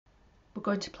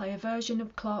we're going to play a version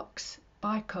of Clocks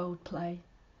by Coldplay.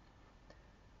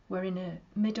 We're in a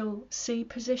middle C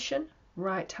position,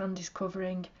 right hand is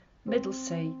covering middle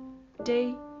C,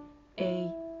 D, E,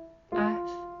 F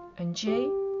and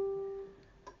G.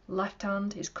 Left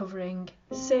hand is covering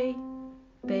C,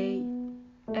 B,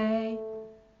 A,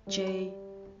 G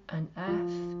and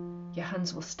F. Your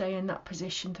hands will stay in that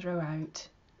position throughout.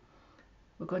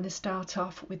 We're going to start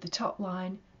off with the top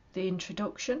line, the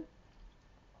introduction.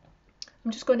 I'm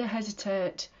just going to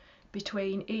hesitate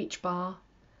between each bar,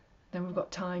 then we've got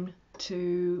time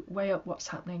to weigh up what's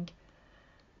happening.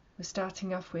 We're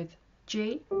starting off with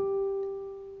G,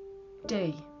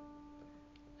 D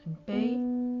and B,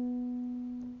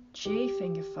 G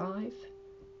finger 5,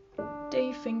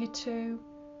 D finger 2,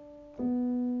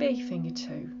 B finger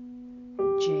 2,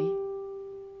 G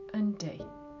and D.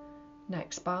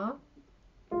 Next bar,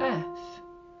 F,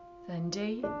 then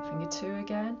D, finger 2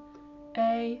 again,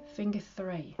 A, finger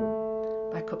 3,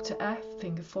 back up to F,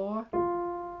 finger 4,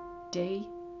 D,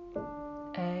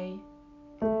 A,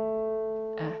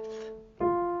 F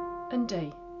and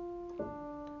D.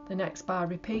 The next bar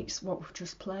repeats what we've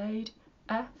just played,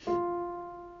 F,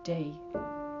 D,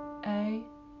 A,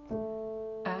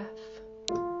 F,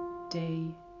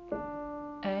 D,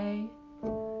 A,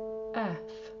 F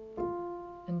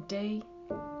and D.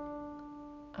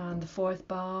 And the fourth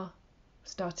bar,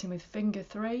 starting with finger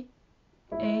 3,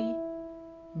 E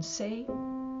and C,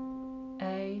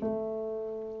 A,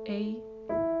 E,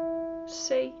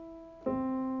 C,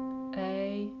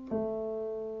 A,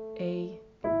 E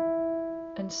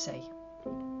and C.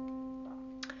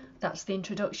 That's the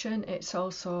introduction. It's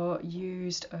also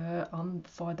used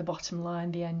for the bottom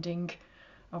line, the ending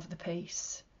of the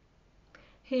piece.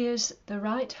 Here's the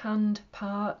right hand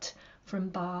part from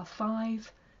bar 5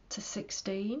 to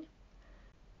 16.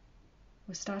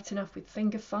 We're starting off with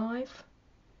finger 5,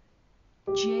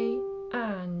 G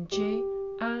and G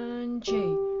and G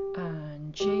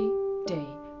and G, D,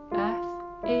 F,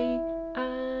 E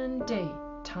and D,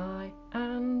 tie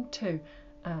and 2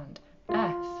 and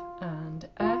F and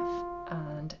F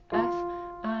and F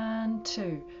and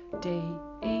 2, D,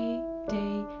 E,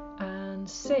 D and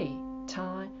C,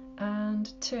 tie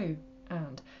and 2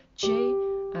 and G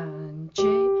and G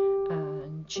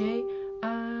and G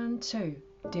and 2,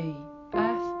 D,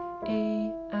 F,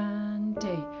 E and D,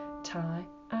 tie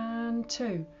and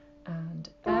 2 and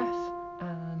F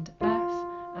and F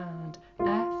and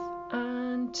F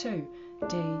and 2,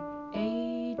 D,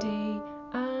 E, D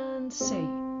and C,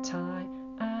 tie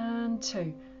and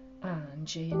 2 and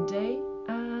G and D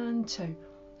and 2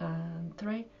 and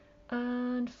 3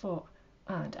 and 4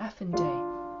 and F and D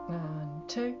and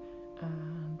 2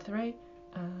 and 3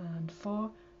 and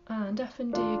 4 and F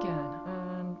and D again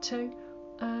and 2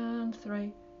 and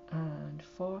 3 and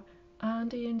 4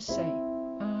 and E and C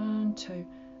and 2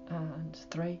 and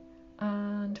 3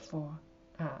 and 4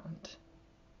 and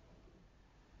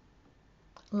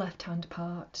left hand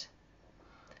part,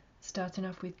 starting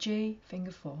off with G,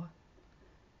 finger 4,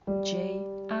 G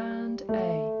and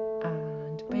A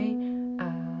and B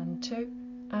and 2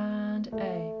 and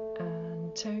A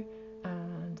and 2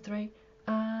 and 3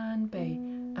 and B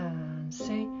and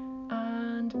C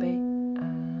and B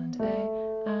and A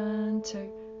and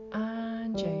 2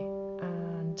 and G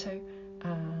and 2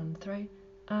 and 3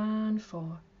 and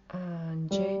 4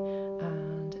 and G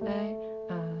and A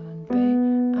and B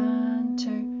and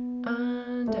 2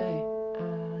 and A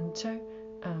and 2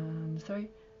 and 3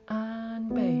 and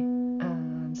B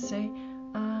and C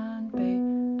and B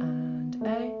and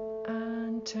A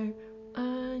and 2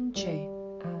 and G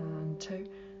and 2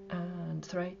 and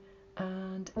 3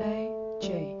 and A, G,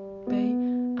 B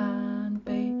and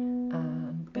B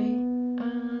and B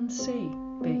and C,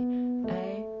 B,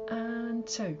 A and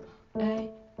 2, A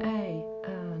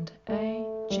and A,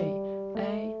 G,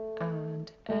 A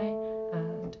and A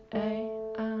and A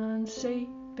and C,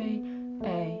 B,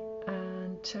 A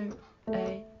and 2,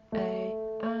 A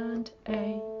and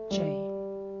A, G.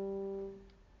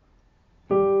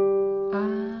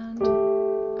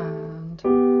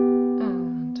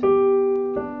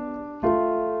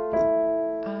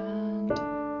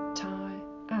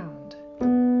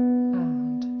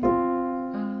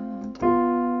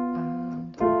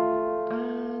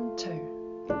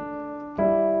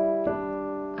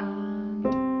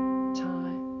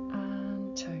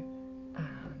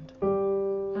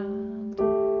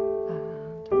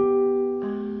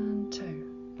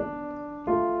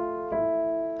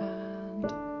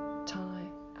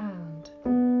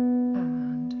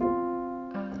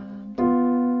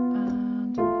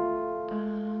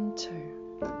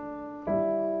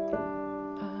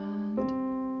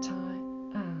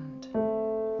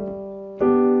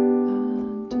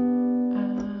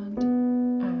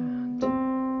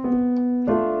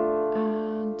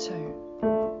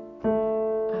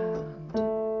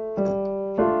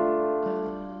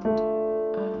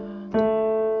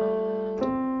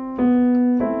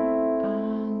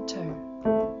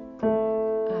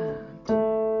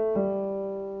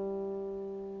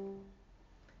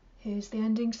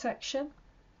 string section.